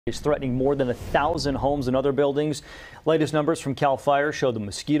Is threatening more than 1,000 homes and other buildings. Latest numbers from CAL FIRE show the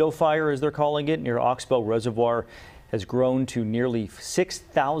Mosquito Fire, as they're calling it, near Oxbow Reservoir has grown to nearly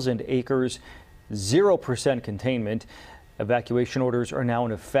 6,000 acres, 0% containment. Evacuation orders are now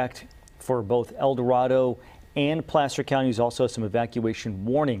in effect for both El Dorado and Placer counties. Also some evacuation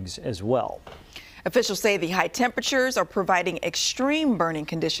warnings as well. Officials say the high temperatures are providing extreme burning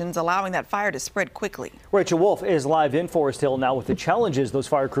conditions, allowing that fire to spread quickly. Rachel Wolf is live in Forest Hill now with the challenges those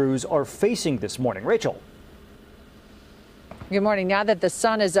fire crews are facing this morning. Rachel. Good morning. Now that the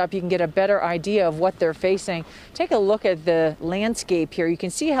sun is up, you can get a better idea of what they're facing. Take a look at the landscape here. You can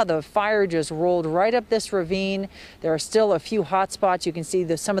see how the fire just rolled right up this ravine. There are still a few hot spots. You can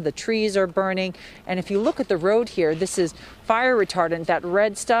see some of the trees are burning. And if you look at the road here, this is fire retardant. That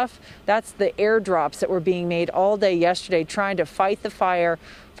red stuff, that's the airdrops that were being made all day yesterday trying to fight the fire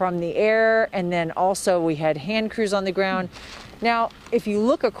from the air. And then also we had hand crews on the ground. Now, if you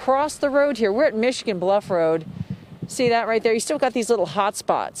look across the road here, we're at Michigan Bluff Road. See that right there? You still got these little hot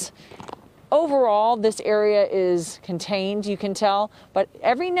spots. Overall, this area is contained, you can tell, but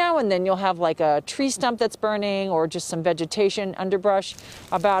every now and then you'll have like a tree stump that's burning or just some vegetation, underbrush.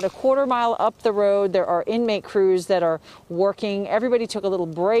 About a quarter mile up the road, there are inmate crews that are working. Everybody took a little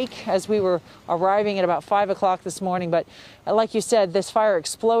break as we were arriving at about 5 o'clock this morning, but like you said, this fire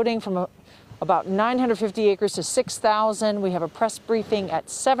exploding from about 950 acres to 6,000. We have a press briefing at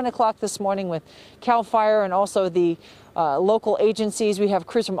 7 o'clock this morning with CAL FIRE and also the local agencies. We have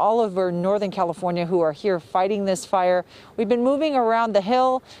crews from all over Northern California who are here fighting this fire. We've been moving around the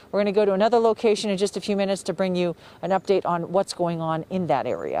hill. We're going to go to another location in just a few minutes to bring you an update on what's going on in that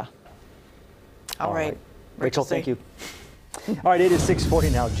area. All right. Rachel, thank you. All right, it is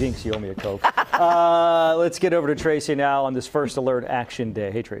 6:40 now. Jinx, you owe me a Coke. Let's get over to Tracy now on this first alert action day.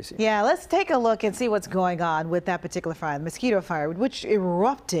 Hey, Tracy. Yeah, let's take a look and see what's going on with that particular fire, the Mosquito Fire, which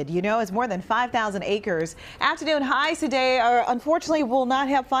erupted. You know, it's more than 5,000 acres. Afternoon highs today are unfortunately will not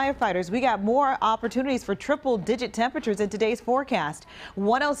have firefighters. We got more opportunities for triple-digit temperatures in today's forecast.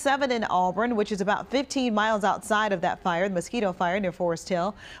 107 in Auburn, which is about 15 miles outside of that fire, the Mosquito Fire near Forest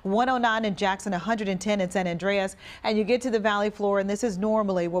Hill. 109 in Jackson, 110 in San Andreas, and you get to the valley floor, and this is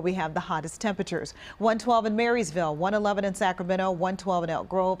normally where we have the hottest temperatures. 112 in Marysville, 111 in Sacramento, 112 in Elk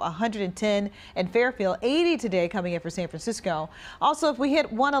Grove, 110 in Fairfield, 80 today coming in for San Francisco. Also, if we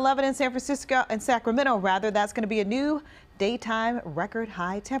hit 111 in San Francisco and Sacramento, rather, that's going to be a new daytime record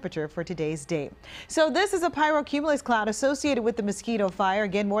high temperature for today's date. So this is a pyrocumulus cloud associated with the Mosquito Fire.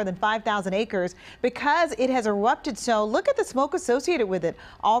 Again, more than 5,000 acres because it has erupted. So look at the smoke associated with it.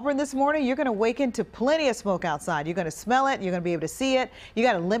 Auburn this morning, you're going to wake into plenty of smoke outside. You're going to smell it. You're going to be able to see it. You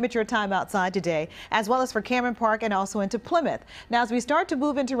got to limit your time outside today, as well as for Cameron Park and also into Plymouth. Now, as we start to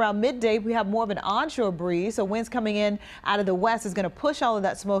move into around midday, we have more of an onshore breeze. So winds coming in out of the west is going to push all of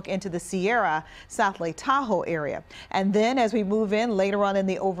that smoke into the Sierra, South Lake Tahoe area. And then as we move in later on in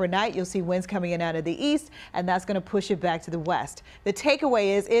the overnight, you'll see winds coming in out of the east, and that's going to push it back to the west. The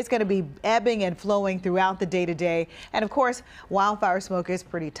takeaway is it's going to be ebbing and flowing throughout the day today. And of course, wildfire smoke is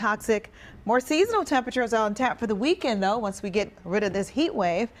pretty toxic. More seasonal temperatures are on tap for the weekend, though, once we get rid of this heat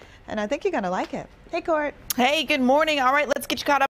wave. And I think you're going to like it. Hey, Court. Hey, good morning. All right, let's get you caught up.